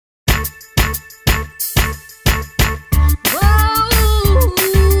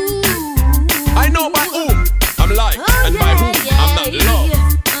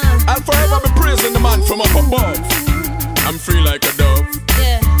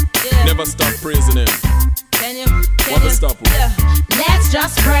never stop praising him. Can you? Never stop. Yeah. Let's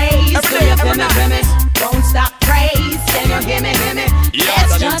just praise. Do you feel me? Won't stop praise. Can you hear me? Yeah,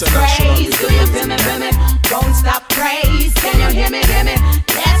 Let's just praise. Do you feel me? Won't stop praise. Can you hear me?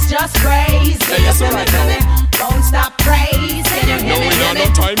 Let's just praise. Do you feel me? Won't stop praise. Can you hear me? No, we have no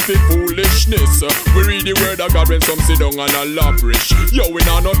time for foolishness. We read the word of God when some sit down and a lavish. Yo, we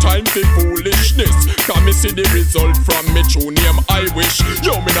have no time for foolishness. Can me see the result from me true name I wish.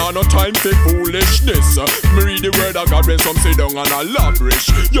 Yo, me have no time for foolishness. Me read the word of God when some sit down and a lavish.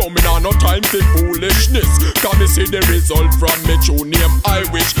 Yo, me have no time for foolishness. Can me see the result from me true name I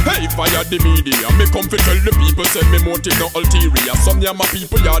wish. Hey, fire the media. Me come to tell the people say me motive no ulterior. Some of my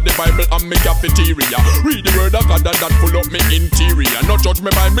people are the Bible and me cafeteria. Read the word of God and that full up me interior. No judge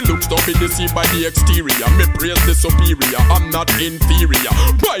me by me looks, don't be deceived by the exterior. Me praise the superior, I'm not inferior.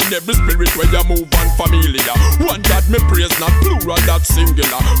 Bind every spirit where you move on familiar. One God me praise, not plural, that's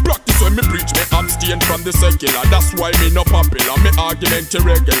singular. Practice when me preach, me abstain from the secular. That's why me no popular, me argument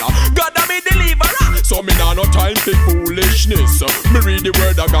irregular. God a me deliverer, so me nah no time for foolishness. Me read the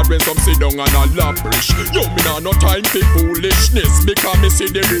word of God when some sit down and a lavish. Yo, me nah no time for foolishness, because me see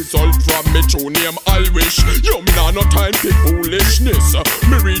the result from me true name I wish. Yo, me nah no time for foolishness.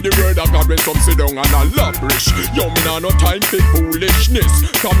 Me read the word of God when some sit down and a lavish. Yo, me nah no time for foolishness,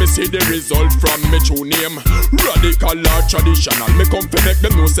 cause me see the result from me true name. Radical or traditional, me come to make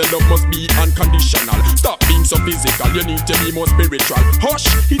them know say love must be unconditional. Stop being so physical, you need to be more spiritual. Hush,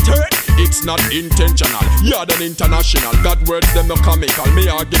 it hurt, it's not intentional. You're an international, God words them no comical. Me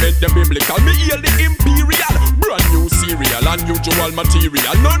argument them biblical, me heal the imperial. Brand new cereal, unusual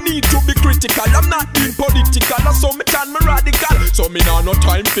material. No need to be critical, I'm not being political. So me turn me radical, so me nah no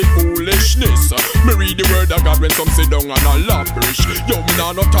time for foolishness. Me read the word of God when some sit down and a lavish. Yo, me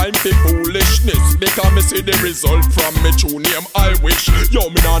nah no time for foolishness, because me see the result from me true name I wish. Yo,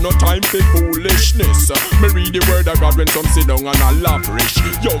 me nah no time for foolishness. Me read the word of God when some sit down and a lavish.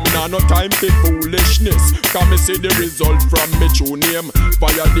 Yo, me nah no time for foolishness, cause me see the result from me true name.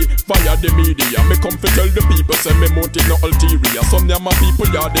 Fire the media, me come to tell the people say me motive no ulterior. Some of my people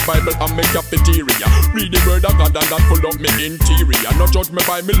are the Bible and me cafeteria. Read the word of God and that full up me interior. No judge me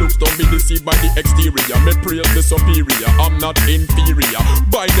by me looks, don't be deceived by the exterior. Me praise the superior, I'm not inferior.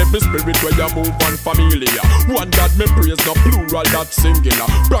 Bind every spirit where you move on familiar. One God me praise, no plural, that's singular.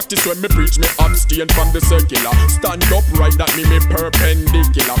 Practice when me preach, me abstain from the secular. Stand up right, that me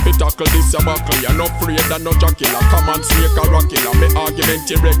perpendicular. Me tackle this a buckle, you're no afraid and no jocular. Come on, snake a rockilla, me argument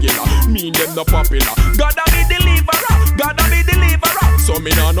irregular. Mean them no popular. God a me deliverer, God a me deliverer. So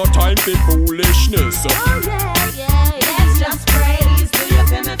me nah no time for foolishness. Oh yeah, yeah.